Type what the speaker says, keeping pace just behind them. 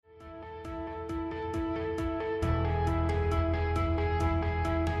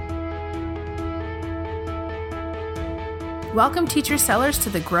Welcome teacher sellers to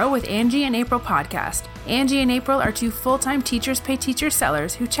the Grow with Angie and April podcast. Angie and April are two full-time Teachers Pay Teacher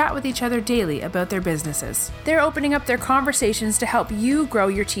sellers who chat with each other daily about their businesses. They're opening up their conversations to help you grow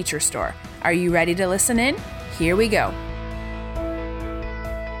your teacher store. Are you ready to listen in? Here we go.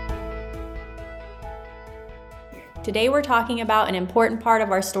 Today we're talking about an important part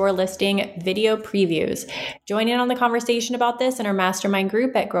of our store listing, video previews. Join in on the conversation about this in our mastermind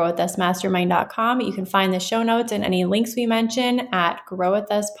group at growwithusmastermind.com. You can find the show notes and any links we mention at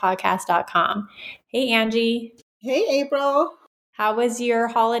growwithuspodcast.com. Hey, Angie. Hey, April. How was your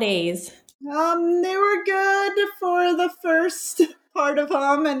holidays? They were good for the first part of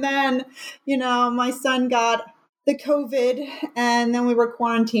them. And then, my son got the COVID, and then we were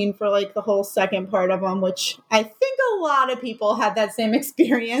quarantined for like the whole second part of them, which I think a lot of people had that same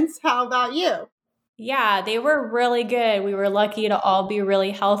experience. How about you? Yeah, they were really good. We were lucky to all be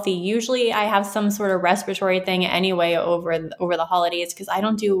really healthy. Usually I have some sort of respiratory thing anyway over the holidays because I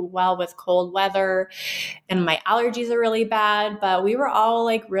don't do well with cold weather and my allergies are really bad, but we were all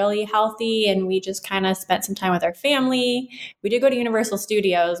like really healthy and we just kind of spent some time with our family. We did go to Universal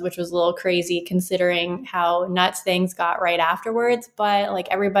Studios, which was a little crazy considering how nuts things got right afterwards, but like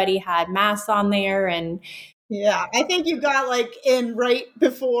everybody had masks on there and yeah, I think you got like in right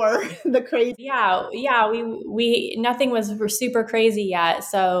before the crazy. Yeah. We nothing was super crazy yet.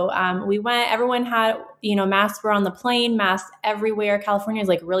 So we went. Everyone had masks were on the plane, masks everywhere. California is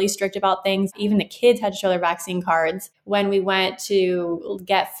like really strict about things. Even the kids had to show their vaccine cards when we went to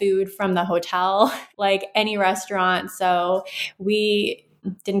get food from the hotel, like any restaurant. So we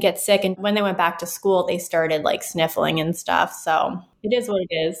didn't get sick. And when they went back to school, they started like sniffling and stuff. So it is what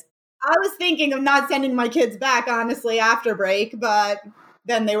it is. I was thinking of not sending my kids back, honestly, after break, but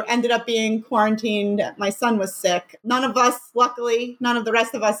then they ended up being quarantined. My son was sick. Luckily, none of the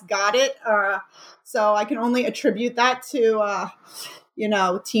rest of us got it. So I can only attribute that to,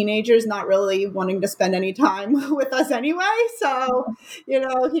 teenagers not really wanting to spend any time with us anyway. So, he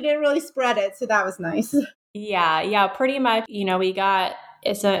didn't really spread it. So that was nice. Yeah, pretty much. We got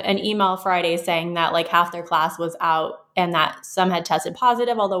an email Friday saying that like half their class was out and that some had tested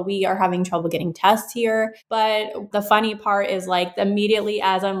positive, although we are having trouble getting tests here. But the funny part is like immediately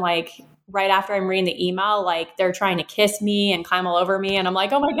as I'm like, right after I'm reading the email, like they're trying to kiss me and climb all over me. And I'm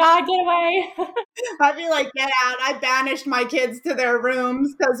like, oh my God, get away. I'd be like, get out. I banished my kids to their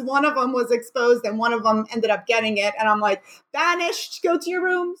rooms because one of them was exposed and one of them ended up getting it. And I'm like, banished, go to your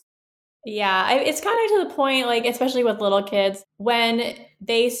rooms. Yeah, it's kind of to the point, like, especially with little kids, when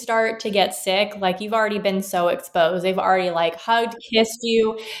they start to get sick, like you've already been so exposed. They've already like hugged, kissed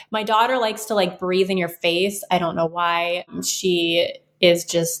you. My daughter likes to like breathe in your face. I don't know why. She is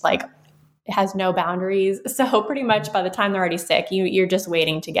just like, has no boundaries. So pretty much by the time they're already sick, you're just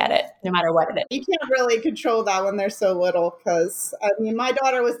waiting to get it, no matter what it is. You can't really control that when they're so little because, my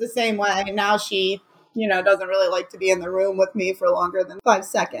daughter was the same way. Now she doesn't really like to be in the room with me for longer than 5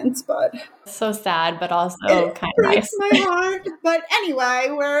 seconds, but so sad, but also kind of nice. My heart. But anyway,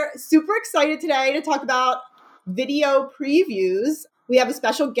 we're super excited today to talk about video previews. We have a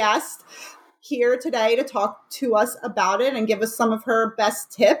special guest here today to talk to us about it and give us some of her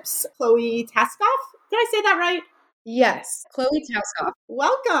best tips. Chloe Taskoff. Did I say that right? Yes, Chloe Taskoff.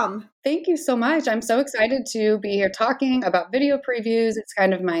 Welcome. Thank you so much. I'm so excited to be here talking about video previews. It's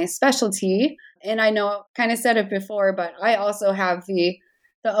kind of my specialty. And I know I kind of said it before, but I also have the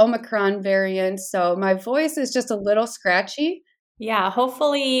Omicron variant. So my voice is just a little scratchy. Yeah,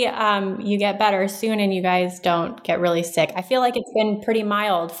 hopefully you get better soon and you guys don't get really sick. I feel like it's been pretty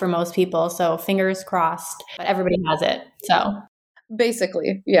mild for most people. So fingers crossed, but everybody has it. So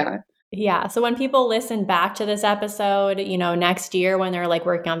basically, yeah. Yeah. So when people listen back to this episode, next year when they're like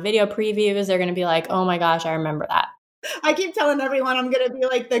working on video previews, they're going to be like, oh my gosh, I remember that. I keep telling everyone I'm going to be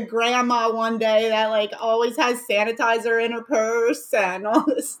like the grandma one day that like always has sanitizer in her purse and all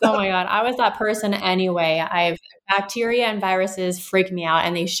this stuff. Oh my God. I was that person anyway. Bacteria and viruses freak me out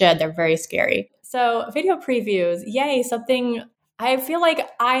and they should. They're very scary. So video previews, yay, something I feel like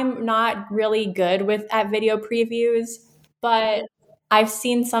I'm not really good at video previews, but I've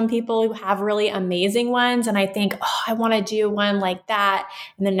seen some people who have really amazing ones and I think, I want to do one like that.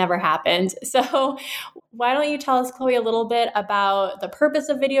 And then never happened. So why don't you tell us, Chloe, a little bit about the purpose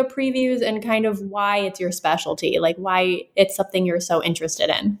of video previews and kind of why it's your specialty, like why it's something you're so interested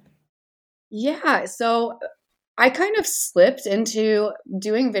in? Yeah. So I kind of slipped into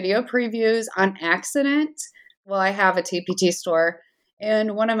doing video previews on accident. Well, I have a TPT store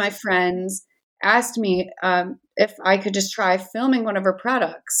and one of my friends asked me if I could just try filming one of her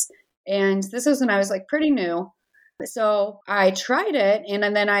products. And this was when I was like pretty new. So I tried it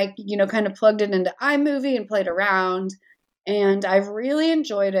and then I, kind of plugged it into iMovie and played around. and I've really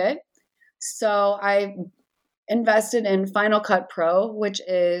enjoyed it. So I invested in Final Cut Pro, which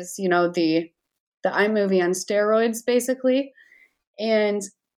is, the iMovie on steroids, basically. And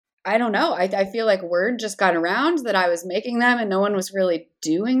I don't know. I feel like word just got around that I was making them and no one was really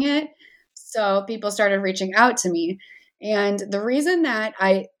doing it. So people started reaching out to me. And the reason that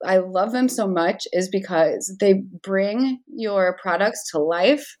I love them so much is because they bring your products to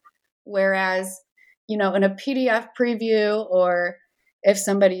life. Whereas, in a PDF preview, or if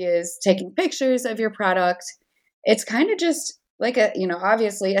somebody is taking pictures of your product, it's kind of just like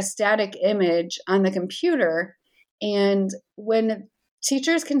obviously a static image on the computer. And when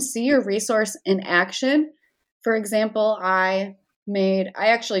teachers can see your resource in action, for example, I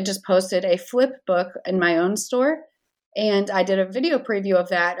actually just posted a flip book in my own store, and I did a video preview of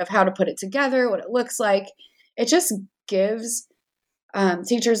that, of how to put it together, what it looks like. It just gives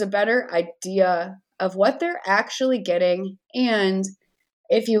teachers a better idea of what they're actually getting. And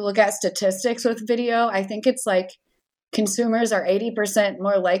if you look at statistics with video, I think it's like consumers are 80%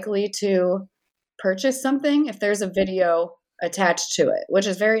 more likely to purchase something if there's a video attached to it, which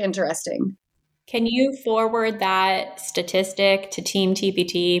is very interesting. Can you forward that statistic to Team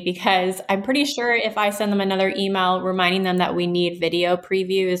TPT? Because I'm pretty sure if I send them another email reminding them that we need video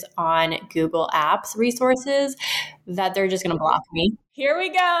previews on Google Apps resources, that they're just going to block me. Here we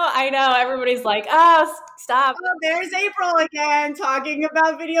go. I know everybody's like, oh, stop. Oh, there's April again talking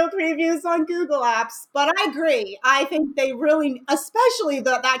about video previews on Google Apps. But I agree. I think they really, especially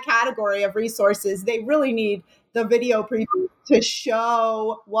that category of resources, they really need the video preview to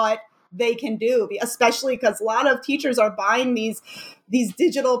show what they can do, especially because a lot of teachers are buying these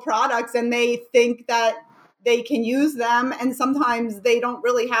digital products and they think that they can use them, and sometimes they don't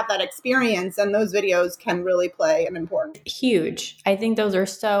really have that experience, and those videos can really play an important. Huge. I think those are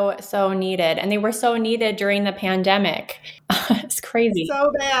so needed, and they were so needed during the pandemic. It's crazy.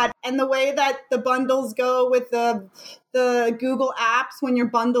 So bad. And the way that the bundles go with the Google Apps, when you're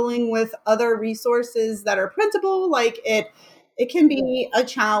bundling with other resources that are printable, like it can be a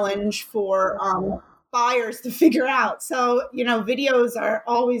challenge for buyers to figure out. So, videos are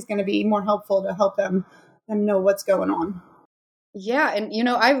always going to be more helpful to help them know what's going on. Yeah. And,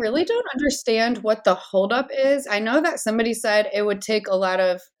 I really don't understand what the holdup is. I know that somebody said it would take a lot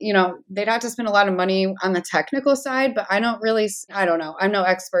of, they'd have to spend a lot of money on the technical side, but I don't know. I'm no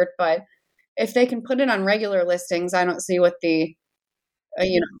expert, but if they can put it on regular listings, I don't see what the,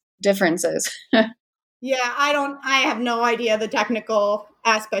 difference is. Yeah, I have no idea the technical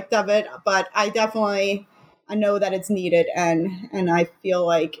aspect of it, but I know that it's needed, and I feel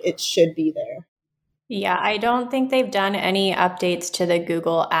like it should be there. Yeah, I don't think they've done any updates to the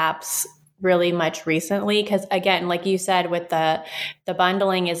Google Apps really much recently, because again, like you said, with the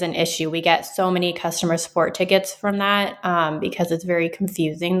bundling is an issue. We get so many customer support tickets from that because it's very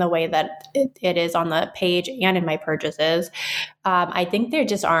confusing the way that it is on the page and in my purchases. I think they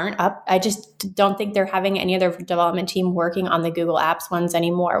just aren't up. I just don't think they're having any other development team working on the Google Apps ones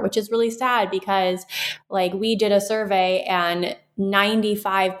anymore, which is really sad because like we did a survey and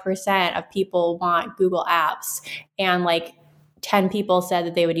 95% of people want Google Apps, and like 10 people said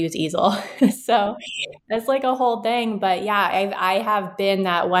that they would use Easel. So that's like a whole thing. But yeah, I have been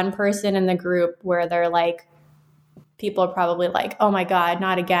that one person in the group where they're like, people are probably like, oh my God,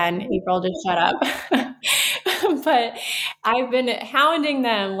 not again. April, just shut up. But I've been hounding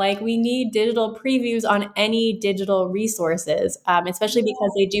them like, we need digital previews on any digital resources, especially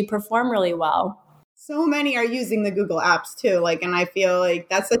because they do perform really well. So many are using the Google Apps too. And I feel like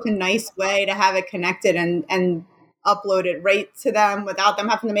that's such a nice way to have it connected and upload it right to them without them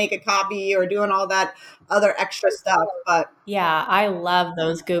having to make a copy or doing all that other extra stuff. But yeah, I love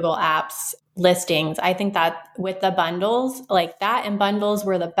those Google Apps listings. I think that with the bundles, like that and bundles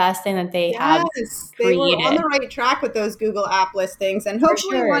were the best thing that they have created. They were on the right track with those Google app listings, and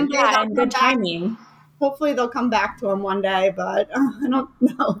hopefully one day they'll come good back. Timing. Hopefully they'll come back to them one day, but I don't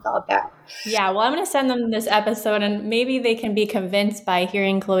know about that. Yeah, well, I'm going to send them this episode, and maybe they can be convinced by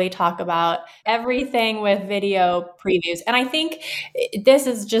hearing Chloe talk about everything with video previews. And I think this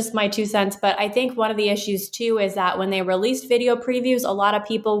is just my 2 cents, but I think one of the issues too is that when they released video previews, a lot of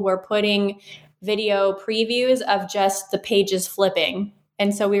people were putting video previews of just the pages flipping.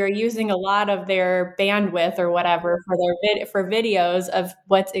 And so we were using a lot of their bandwidth or whatever for their for videos of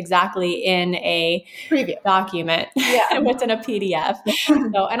what's exactly in a preview document and what's in a PDF.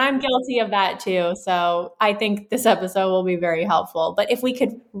 So, and I'm guilty of that too. So I think this episode will be very helpful. But if we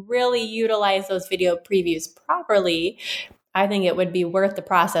could really utilize those video previews properly, I think it would be worth the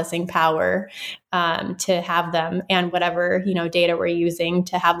processing power to have them, and whatever data we're using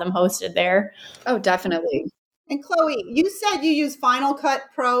to have them hosted there. Oh, definitely. And Chloe, you said you use Final Cut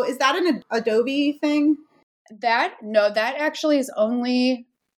Pro. Is that an Adobe thing? That actually is only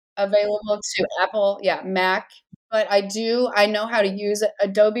available to Apple, Mac. But I know how to use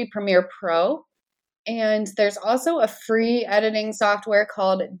Adobe Premiere Pro. And there's also a free editing software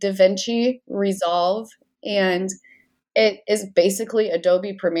called DaVinci Resolve. And it is basically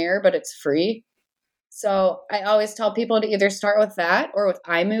Adobe Premiere, but it's free. So I always tell people to either start with that or with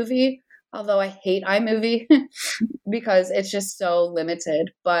iMovie, although I hate iMovie because it's just so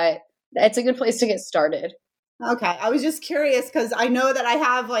limited. But it's a good place to get started. Okay. I was just curious because I know that I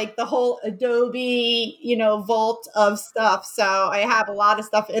have like the whole Adobe, vault of stuff. So I have a lot of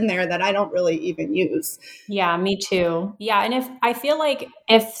stuff in there that I don't really even use. Yeah, me too. Yeah. And I feel like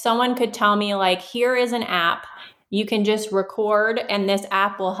if someone could tell me like, here is an app, you can just record and this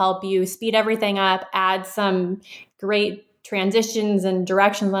app will help you speed everything up, add some great transitions and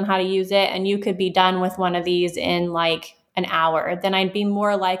directions on how to use it. And you could be done with one of these in like an hour, then I'd be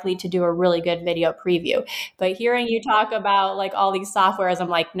more likely to do a really good video preview. But hearing you talk about like all these softwares, I'm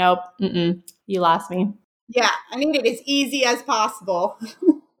like, nope, you lost me. Yeah, I need it as easy as possible.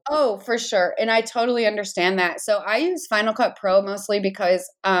 Oh, for sure. And I totally understand that. So I use Final Cut Pro mostly because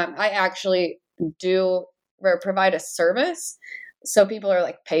I actually do provide a service. So people are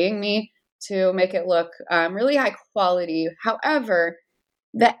like paying me to make it look really high quality. However,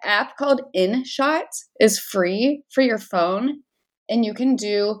 the app called InShot is free for your phone, and you can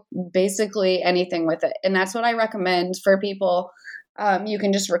do basically anything with it. And that's what I recommend for people. You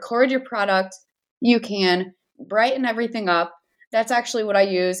can just record your product. You can brighten everything up. That's actually what I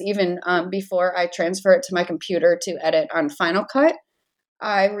use even before I transfer it to my computer to edit on Final Cut.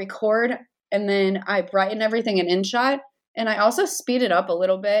 I record and then I brighten everything in InShot. And I also speed it up a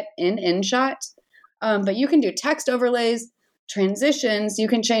little bit in InShot. But you can do text overlays, transitions. You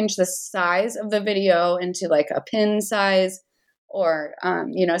can change the size of the video into like a pin size or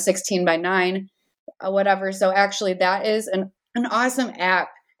 16:9, whatever. So actually that is an awesome app,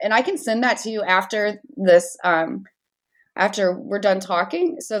 and I can send that to you after this after we're done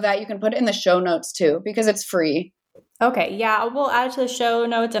talking so that you can put it in the show notes too, because it's free. Okay, yeah, we'll add it to the show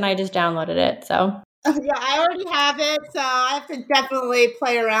notes, and I just downloaded it. So yeah, I already have it, so I have to definitely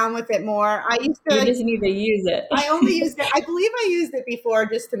play around with it more. You just need to use it. I only used it. I believe I used it before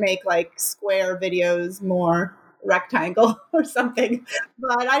just to make like square videos more rectangle or something,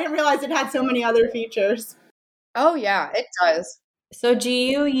 but I didn't realize it had so many other features. Oh yeah, it does. So do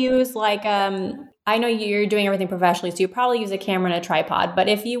you use like, I know you're doing everything professionally, so you probably use a camera and a tripod, but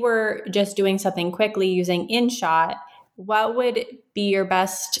if you were just doing something quickly using InShot, what would be your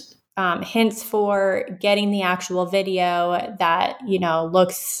best hints for getting the actual video that,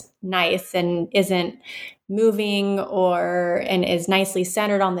 looks nice and isn't moving and is nicely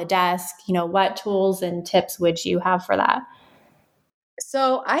centered on the desk? What tools and tips would you have for that?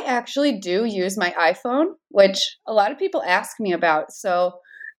 So I actually do use my iPhone, which a lot of people ask me about. So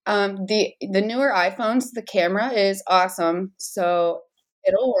the newer iPhones, the camera is awesome. So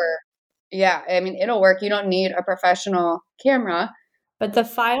it'll work. Yeah, I mean, it'll work. You don't need a professional camera. But the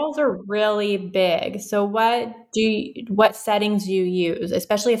files are really big. So what settings do you use,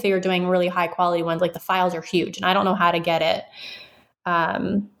 especially if you're doing really high quality ones? Like the files are huge, and I don't know how to get it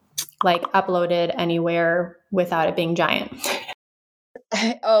like uploaded anywhere without it being giant.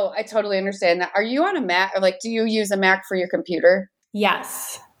 Oh, I totally understand that. Are you on a Mac? Or do you use a Mac for your computer?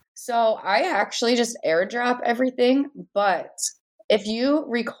 Yes. So I actually just AirDrop everything, but if you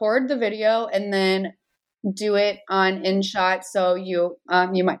record the video and then do it on InShot, so you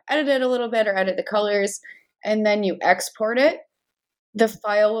might edit it a little bit or edit the colors, and then you export it, the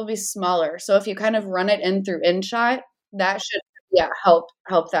file will be smaller. So if you kind of run it in through InShot, that should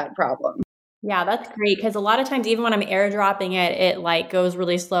help that problem. Yeah, that's great, because a lot of times even when I'm airdropping it, it like goes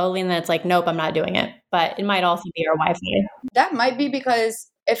really slowly, and then it's like, nope, I'm not doing it. But it might also be our Wi-Fi. That might be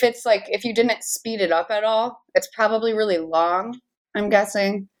because if you didn't speed it up at all, it's probably really long, I'm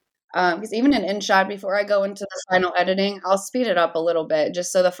guessing. Because even in InShot, before I go into the final editing, I'll speed it up a little bit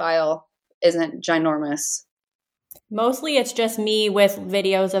just so the file isn't ginormous. Mostly it's just me with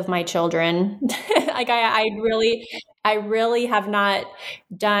videos of my children. Like I really have not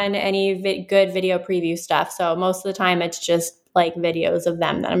done any good video preview stuff. So most of the time it's just like videos of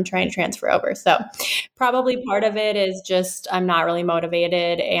them that I'm trying to transfer over. So probably part of it is just I'm not really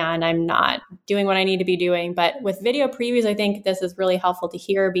motivated and I'm not doing what I need to be doing. But with video previews, I think this is really helpful to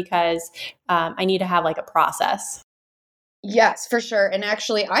hear because I need to have like a process. Yes, for sure. And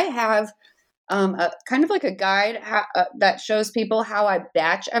actually I have a kind of like a guide that shows people how I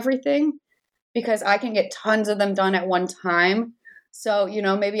batch everything, because I can get tons of them done at one time. So,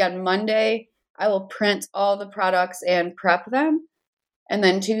 maybe on Monday, I will print all the products and prep them. And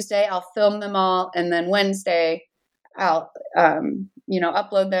then Tuesday, I'll film them all. And then Wednesday, I'll,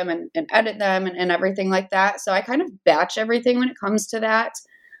 upload them and edit them and everything like that. So I kind of batch everything when it comes to that.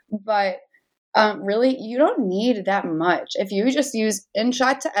 But really, you don't need that much. If you just use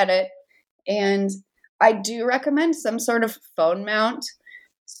InShot to edit, and I do recommend some sort of phone mount.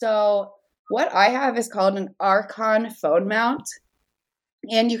 So what I have is called an Archon phone mount.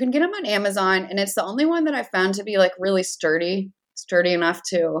 And you can get them on Amazon. And it's the only one that I found to be like really sturdy enough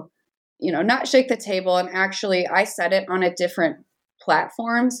to, not shake the table. And actually, I set it on a different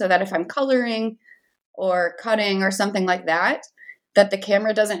platform so that if I'm coloring or cutting or something like that, that the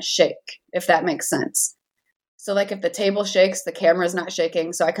camera doesn't shake, if that makes sense. So like if the table shakes, the camera is not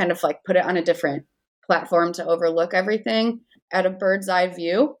shaking. So I kind of like put it on a different platform to overlook everything at a bird's eye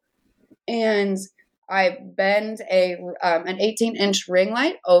view. And I bend an 18-inch ring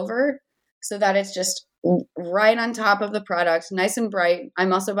light over so that it's just right on top of the product, nice and bright.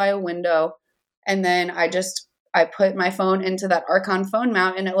 I'm also by a window. And then I put my phone into that Archon phone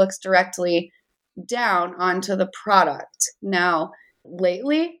mount and it looks directly down onto the product. Now,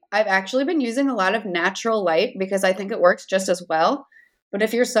 lately, I've actually been using a lot of natural light because I think it works just as well. But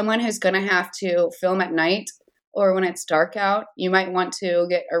if you're someone who's going to have to film at night or when it's dark out, you might want to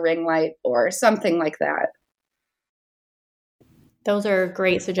get a ring light or something like that. Those are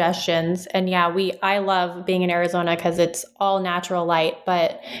great suggestions. And yeah, I love being in Arizona because it's all natural light.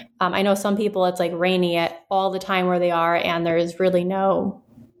 But I know some people, it's like rainy all the time where they are, and there's really no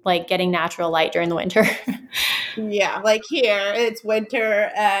like getting natural light during the winter. Yeah, like here it's winter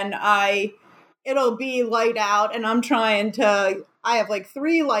and it'll be light out and I have like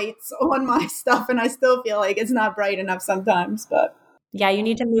 3 lights on my stuff and I still feel like it's not bright enough sometimes, but yeah, you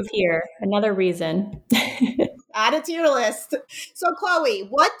need to move here. Another reason. Add it to your list. So Chloe,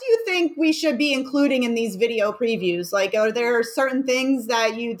 what do you think we should be including in these video previews? Like, are there certain things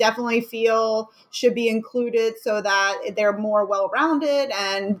that you definitely feel should be included so that they're more well-rounded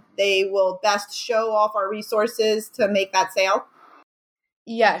and they will best show off our resources to make that sale?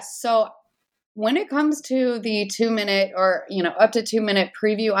 Yes. So when it comes to the 2-minute or, up to 2-minute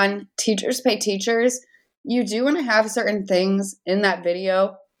preview on Teachers Pay Teachers, you do want to have certain things in that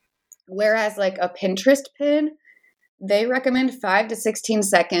video. Whereas like a Pinterest pin, they recommend 5 to 16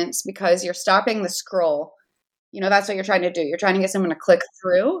 seconds because you're stopping the scroll. That's what you're trying to do. You're trying to get someone to click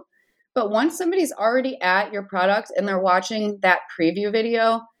through. But once somebody's already at your product and they're watching that preview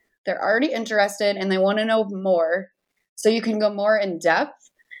video, they're already interested and they want to know more. So you can go more in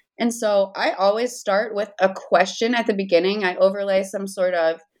depth. And so I always start with a question at the beginning. I overlay some sort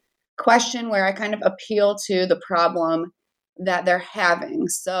of question where I kind of appeal to the problem that they're having.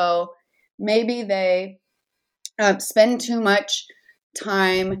 So maybe they spend too much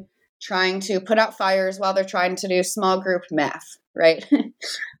time trying to put out fires while they're trying to do small group math, right?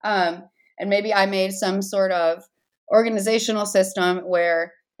 And maybe I made some sort of organizational system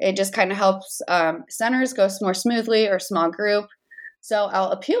where it just kind of helps centers go more smoothly or small group. So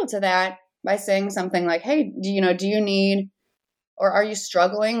I'll appeal to that by saying something like, hey, do you need, or are you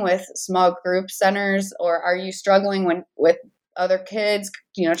struggling with small group centers, or are you struggling with other kids,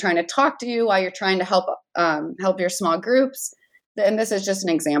 trying to talk to you while you're trying to help your small groups? And this is just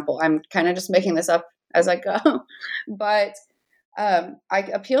an example. I'm kind of just making this up as I go. But I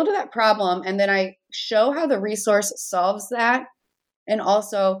appeal to that problem, and then I show how the resource solves that. And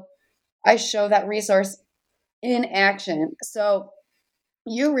also, I show that resource in action. So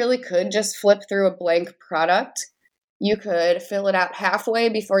you really could just flip through a blank product. You could fill it out halfway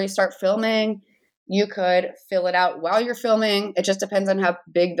before you start filming. You could fill it out while you're filming. It just depends on how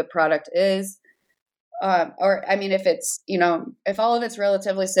big the product is. If it's, if all of it's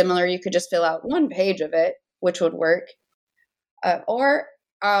relatively similar, you could just fill out 1 page of it, which would work. Or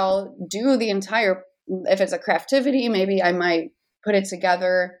I'll do the entire, if it's a craftivity, maybe I might put it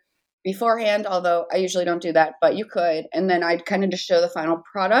together beforehand, although I usually don't do that, but you could. And then I'd kind of just show the final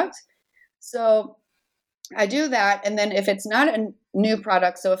product. So I do that. And then if it's not a new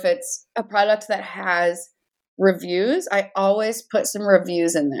product, so if it's a product that has reviews, I always put some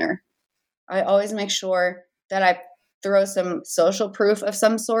reviews in there. I always make sure that I throw some social proof of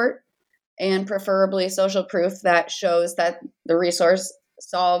some sort, and preferably social proof that shows that the resource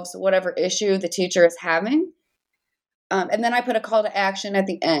solves whatever issue the teacher is having. And then I put a call to action at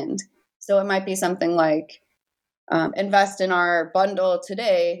the end. So it might be something like, invest in our bundle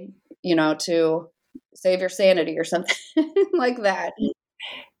today, to save your sanity or something like that.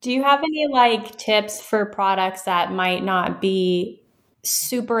 Do you have any tips for products that might not be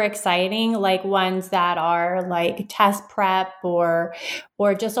super exciting, like ones that are like test prep or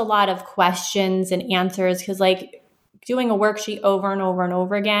just a lot of questions and answers, because like doing a worksheet over and over and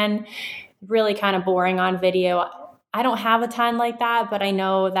over again, really kind of boring on video. I don't have a ton like that, but I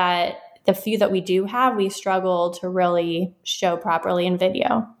know that the few that we do have, we struggle to really show properly in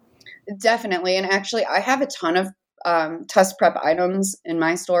video. Definitely. And actually, I have a ton of test prep items in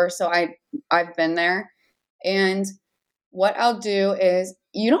my store. So I've been there. And what I'll do is,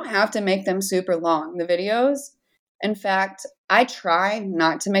 you don't have to make them super long, the videos. In fact, I try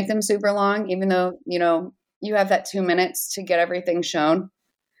not to make them super long, even though, you have that 2 minutes to get everything shown.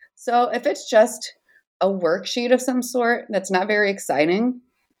 So if it's just a worksheet of some sort that's not very exciting,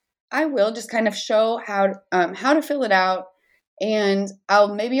 I will just kind of show how to fill it out. And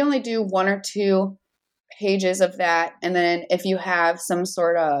I'll maybe only do 1 or 2 pages of that. And then if you have some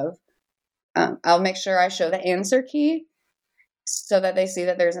sort of, I'll make sure I show the answer key so that they see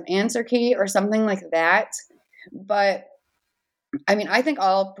that there's an answer key or something like that. But I mean, I think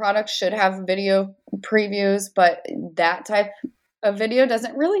all products should have video previews, but that type of video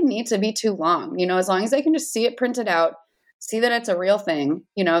doesn't really need to be too long. As long as they can just see it printed out, see that it's a real thing,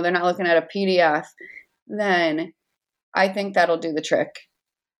 they're not looking at a PDF, then I think that'll do the trick.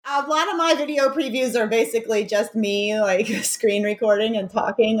 A lot of my video previews are basically just me like screen recording and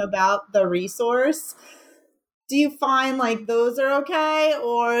talking about the resource. Do you find like those are okay,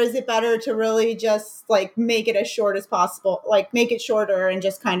 or is it better to really just like make it as short as possible, like make it shorter and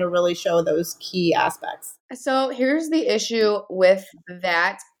just kind of really show those key aspects? So here's the issue with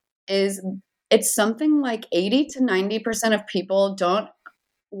that is it's something like 80 to 90% of people don't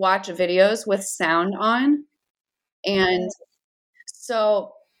watch videos with sound on. And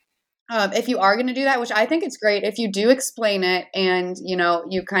so if you are going to do that, which I think it's great, if you do explain it and,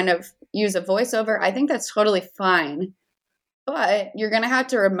 you kind of use a voiceover, I think that's totally fine. But you're going to have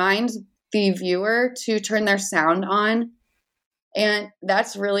to remind the viewer to turn their sound on. And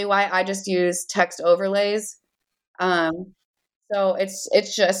that's really why I just use text overlays. So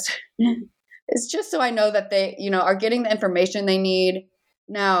it's just so I know that they, are getting the information they need.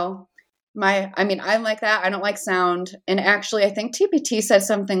 Now, I like that. I don't like sound. And actually, I think TPT said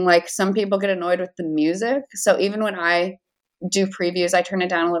something like some people get annoyed with the music. So even when I do previews, I turn it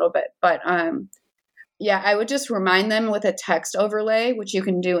down a little bit. But I would just remind them with a text overlay, which you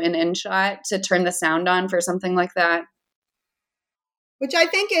can do in InShot, to turn the sound on for something like that. Which I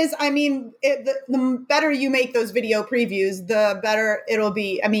think is, the better you make those video previews, the better it'll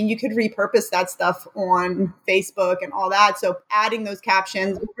be. I mean, you could repurpose that stuff on Facebook and all that. So adding those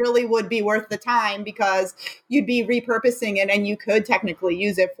captions really would be worth the time because you'd be repurposing it and you could technically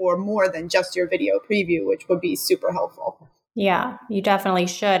use it for more than just your video preview, which would be super helpful. Yeah, you definitely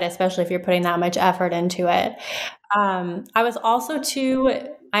should, especially if you're putting that much effort into it. I was also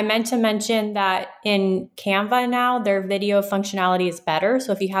I meant to mention that in Canva now, their video functionality is better.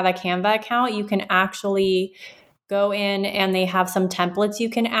 So if you have a Canva account, you can actually go in and they have some templates you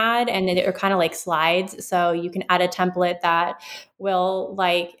can add, and they're kind of like slides. So you can add a template that will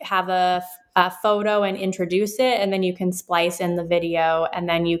like have a photo and introduce it, and then you can splice in the video, and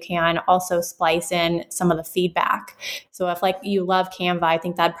then you can also splice in some of the feedback. So if like you love Canva, I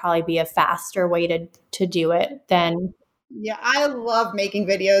think that'd probably be a faster way to do it than. Yeah, I love making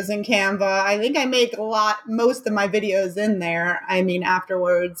videos in Canva. I think I make most of my videos in there. I mean,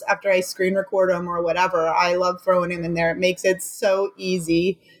 afterwards, after I screen record them or whatever, I love throwing them in there. It makes it so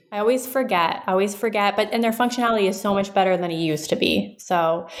easy. I always forget, and their functionality is so much better than it used to be.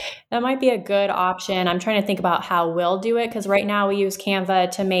 So that might be a good option. I'm trying to think about how we'll do it, because right now we use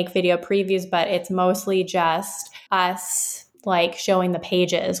Canva to make video previews, but it's mostly just us like showing the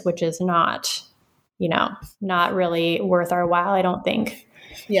pages, which is not really worth our while, I don't think.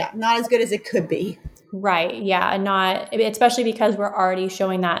 Yeah, not as good as it could be. Right. Yeah. Not, especially because we're already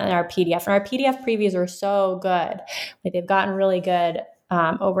showing that in our PDF. And our PDF previews are so good. Like they've gotten really good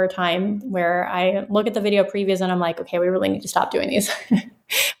over time, where I look at the video previews and I'm like, okay, we really need to stop doing these.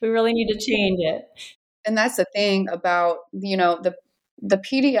 We really need to change it. And that's the thing about, the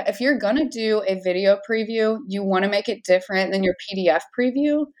PDF. If you're going to do a video preview, you want to make it different than your PDF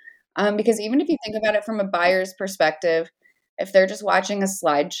preview. Because even if you think about it from a buyer's perspective, if they're just watching a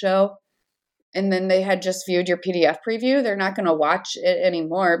slideshow and then they had just viewed your PDF preview, they're not going to watch it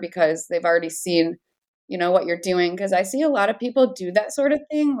anymore because they've already seen, what you're doing. Because I see a lot of people do that sort of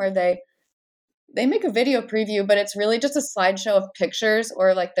thing where they make a video preview, but it's really just a slideshow of pictures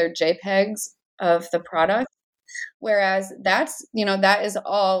or like their JPEGs of the product. Whereas that is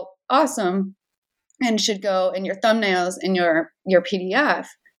all awesome and should go in your thumbnails in your PDF.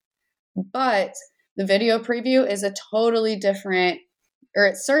 But the video preview is a totally different or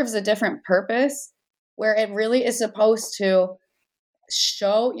it serves a different purpose where it really is supposed to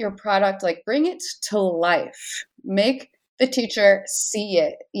show your product, like bring it to life, make the teacher see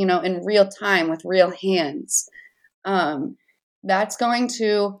it, in real time with real hands. That's going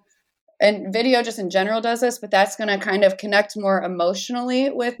to, and video just in general does this, but that's going to kind of connect more emotionally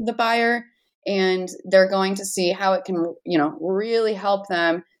with the buyer, and they're going to see how it can, really help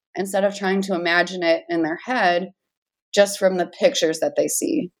them instead of trying to imagine it in their head just from the pictures that they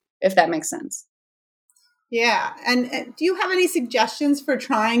see, if that makes sense. Yeah. And do you have any suggestions for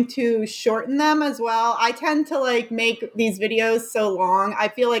trying to shorten them as well? I tend to make these videos so long. I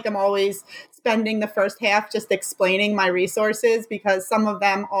feel like I'm always spending the first half just explaining my resources because some of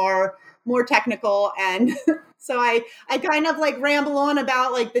them are more technical. And so I kind of ramble on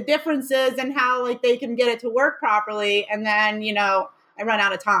about the differences and how they can get it to work properly. And then, I run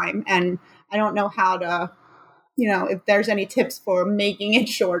out of time and I don't know how to, if there's any tips for making it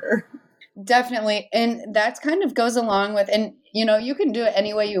shorter. Definitely. And that kind of goes along with, and you can do it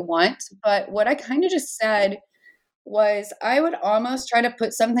any way you want. But what I kind of just said was I would almost try to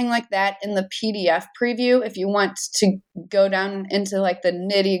put something like that in the PDF preview if you want to go down into the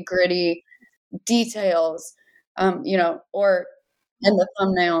nitty gritty details, or in the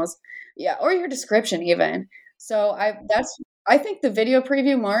thumbnails. Yeah. Or your description even. So I think the video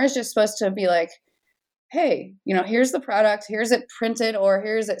preview more is just supposed to be hey, here's the product, here's it printed, or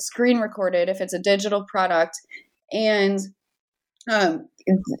here's it screen recorded if it's a digital product. And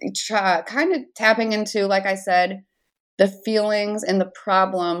kind of tapping into, like I said, the feelings and the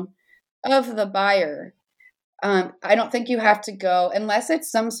problem of the buyer. I don't think you have to go, unless it's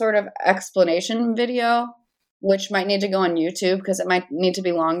some sort of explanation video, which might need to go on YouTube because it might need to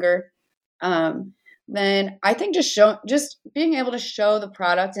be longer. Then I think just being able to show the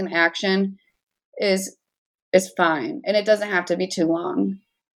product in action is fine. And it doesn't have to be too long.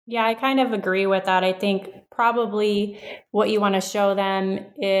 Yeah, I kind of agree with that. I think probably what you want to show them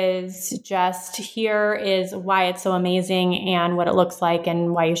is just here is why it's so amazing and what it looks like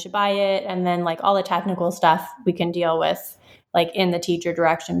and why you should buy it. And then all the technical stuff we can deal with in the teacher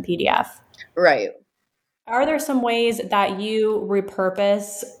direction PDF. Right. Are there some ways that you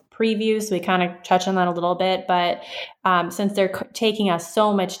repurpose previews? We kind of touched on that a little bit, but since they're taking us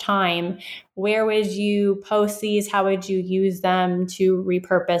so much time, where would you post these? How would you use them to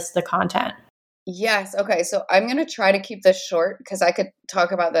repurpose the content? Yes. Okay. So I'm going to try to keep this short because I could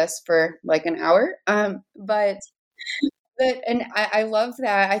talk about this for an hour. But I love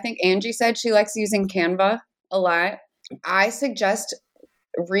that. I think Angie said she likes using Canva a lot. I suggest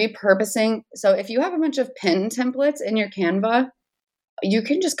repurposing. So if you have a bunch of pin templates in your Canva, you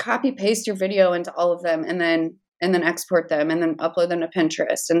can just copy paste your video into all of them and then export them and then upload them to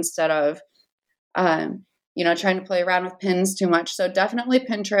Pinterest instead of, trying to play around with pins too much. So definitely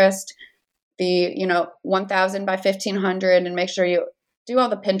Pinterest, the, 1000 by 1500, and make sure you do all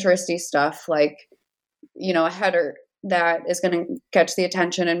the Pinteresty stuff, a header that is going to catch the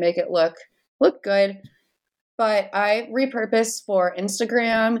attention and make it look good. But I repurpose for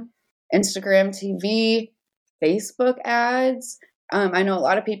Instagram TV, Facebook ads. I know a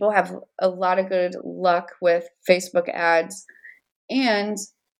lot of people have a lot of good luck with Facebook ads. And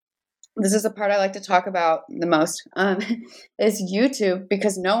this is the part I like to talk about the most, is YouTube,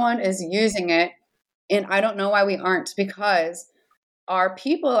 because no one is using it. And I don't know why we aren't, because our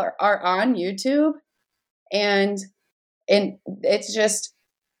people are on YouTube, and it's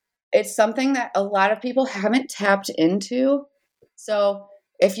something that a lot of people haven't tapped into. So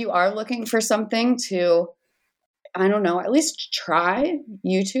if you are looking for something to, I don't know, at least try,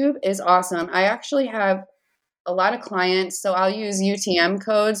 YouTube is awesome. I actually have a lot of clients, so I'll use UTM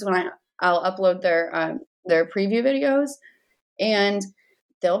codes when I'll upload their preview videos, and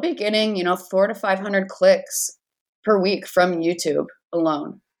they'll be getting 400 to 500 clicks per week from YouTube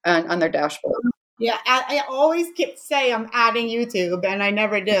alone on their dashboard. Yeah, I always say I'm adding YouTube, and I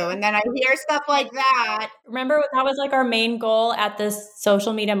never do. And then I hear stuff like that. Remember, that was our main goal at this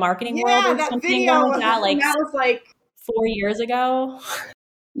social media marketing world. Yeah, that video was that was 4 years ago.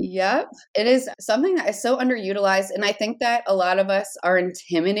 Yep. It is something that is so underutilized. And I think that a lot of us are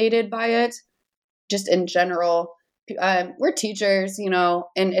intimidated by it, just in general. We're teachers, and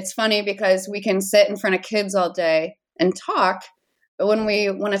it's funny because we can sit in front of kids all day and talk. But when we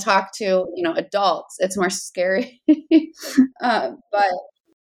want to talk to, adults, it's more scary. But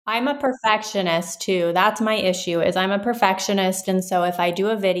I'm a perfectionist too. That's my issue, is I'm a perfectionist. And so if I do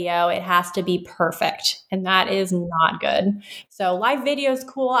a video, it has to be perfect. And that is not good. So live video is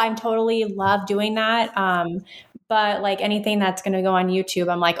cool. I totally love doing that. But like anything that's going to go on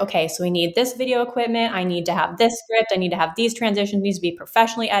YouTube, I'm like, okay, so we need this video equipment. I need to have this script. I need to have these transitions, needs to be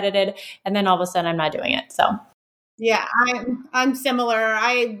professionally edited. And then all of a sudden I'm not doing it. So yeah, I'm similar.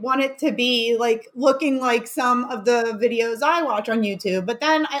 I want it to be like looking like some of the videos I watch on YouTube. But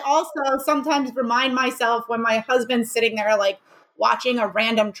then I also sometimes remind myself when my husband's sitting there like watching a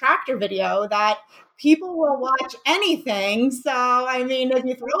random tractor video that people will watch anything. So I mean, if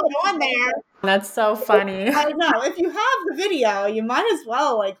you throw it on there, that's so funny. I know. If you have the video, you might as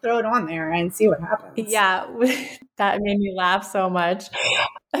well like throw it on there and see what happens. Yeah, that made me laugh so much.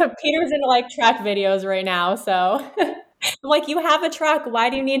 Peter's into like track videos right now. So I'm like, you have a truck. Why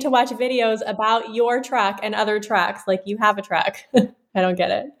do you need to watch videos about your truck and other tracks? Like you have a truck. I don't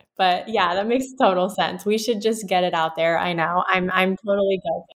get it. But yeah, that makes total sense. We should just get it out there. I know. I'm totally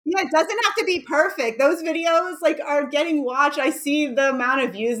good. Yeah, it doesn't have to be perfect. Those videos like are getting watched. I see the amount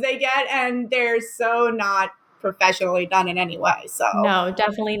of views they get and they're so not professionally done in any way. So no,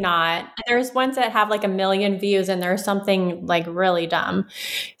 definitely not. There's ones that have like 1 million views and there's something like really dumb.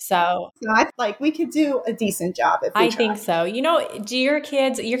 So I like we could do a decent job if we I tried. think so. You know, do your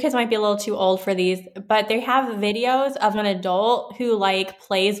kids might be a little too old for these, but they have videos of an adult who like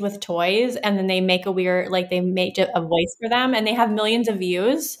plays with toys and then they make a weird, like they make a voice for them and they have millions of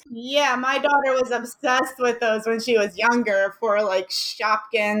views. Yeah, my daughter was obsessed with those when she was younger for like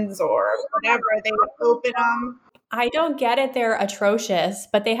Shopkins or whatever. They would open them. I don't get it. They're atrocious,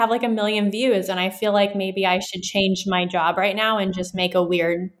 but they have like 1 million views. And I feel like maybe I should change my job right now and just make a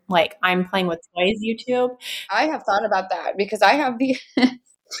weird, like I'm playing with toys YouTube. I have thought about that because I have the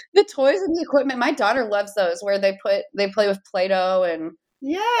the toys and the equipment. My daughter loves those where they play with Play-Doh and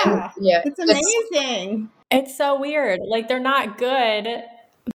yeah, it's amazing. It's so weird. Like they're not good.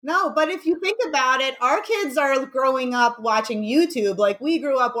 No, but if you think about it, our kids are growing up watching YouTube. Like we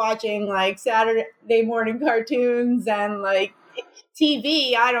grew up watching like Saturday morning cartoons and like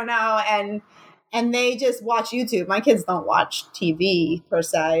TV, I don't know, and they just watch YouTube. My kids don't watch TV per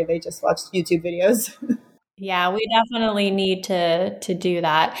se. They just watch YouTube videos. Yeah, we definitely need to do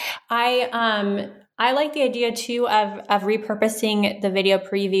that. I like the idea too of repurposing the video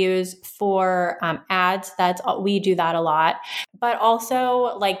previews for ads. We do that a lot, but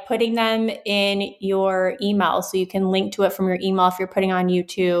also like putting them in your email so you can link to it from your email if you're putting on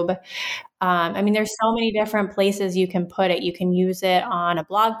YouTube. I mean, there's so many different places you can put it. You can use it on a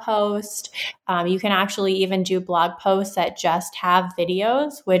blog post. You can actually even do blog posts that just have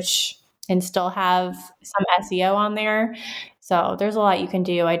videos, and still have some SEO on there. So there's a lot you can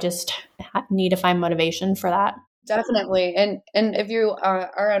do. I just need to find motivation for that. Definitely. And if you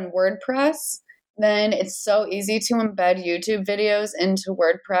are on WordPress, then it's so easy to embed YouTube videos into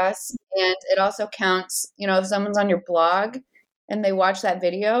WordPress. And it also counts, if someone's on your blog and they watch that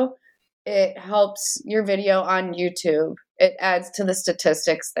video, it helps your video on YouTube. It adds to the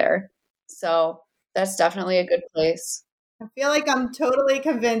statistics there. So that's definitely a good place. I feel like I'm totally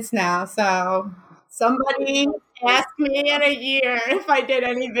convinced now. So somebody ask me in a year if I did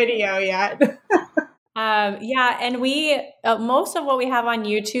any video yet. Yeah, and we most of what we have on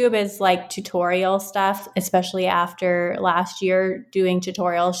YouTube is like tutorial stuff, especially after last year doing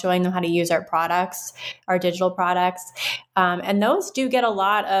tutorials showing them how to use our products, our digital products, and those do get a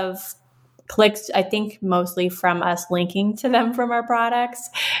lot of clicks, I think mostly from us linking to them from our products,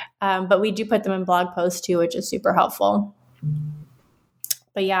 but we do put them in blog posts too, which is super helpful.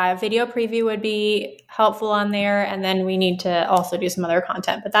 But yeah, a video preview would be helpful on there. And then we need to also do some other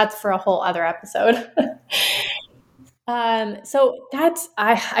content, but that's for a whole other episode. So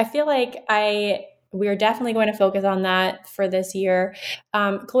I feel like we are definitely going to focus on that for this year.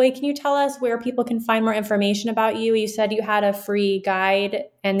 Chloe, can you tell us where people can find more information about you? You said you had a free guide,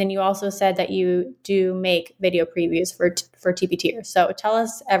 and then you also said that you do make video previews for TPTers. So tell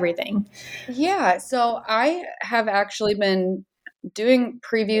us everything. Yeah. So I have actually been doing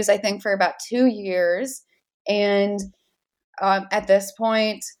previews, I think, for about 2 years. And at this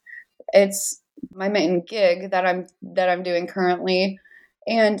point, it's my main gig that I'm doing currently.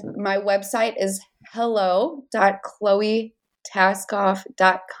 And my website is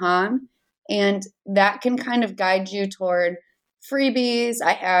hello.chloetaskoff.com. And that can kind of guide you toward freebies.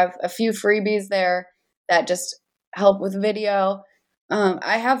 I have a few freebies there that just help with video.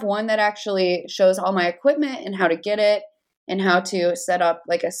 I have one that actually shows all my equipment and how to get it, and how to set up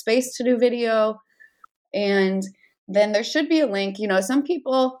like a space to do video. And then there should be a link. Some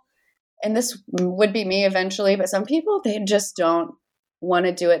people, and this would be me eventually, but some people, they just don't want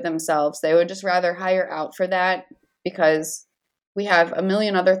to do it themselves. They would just rather hire out for that because we have a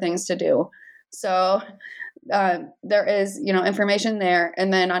million other things to do. So there is, information there.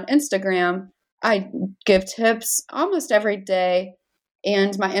 And then on Instagram, I give tips almost every day.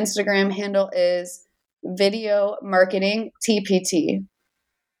 And my Instagram handle is Video Marketing TPT.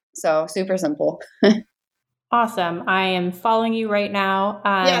 So super simple. Awesome. I am following you right now.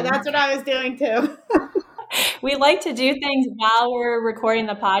 Yeah, that's what I was doing too. We like to do things while we're recording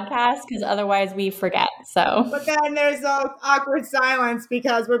the podcast because otherwise we forget. So, but then there's a awkward silence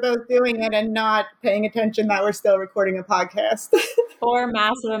because we're both doing it and not paying attention that we're still recording a podcast. Or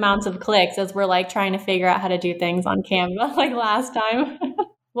massive amounts of clicks as we're like trying to figure out how to do things on Canva like last time.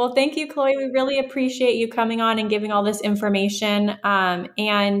 Well, thank you, Chloe. We really appreciate you coming on and giving all this information.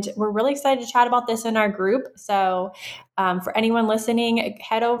 And we're really excited to chat about this in our group. So for anyone listening,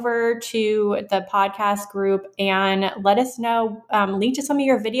 head over to the podcast group and let us know, link to some of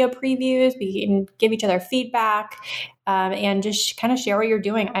your video previews. We can give each other feedback and just kind of share what you're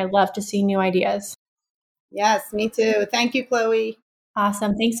doing. I love to see new ideas. Yes, me too. Thank you, Chloe.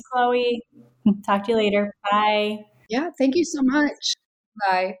 Awesome. Thanks, Chloe. Talk to you later. Bye. Yeah, thank you so much.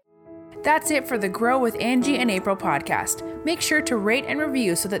 Bye. That's it for the Grow with Angie and April podcast. Make sure to rate and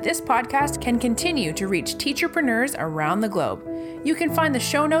review so that this podcast can continue to reach teacherpreneurs around the globe. You can find the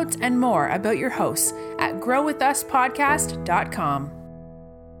show notes and more about your hosts at growwithuspodcast.com.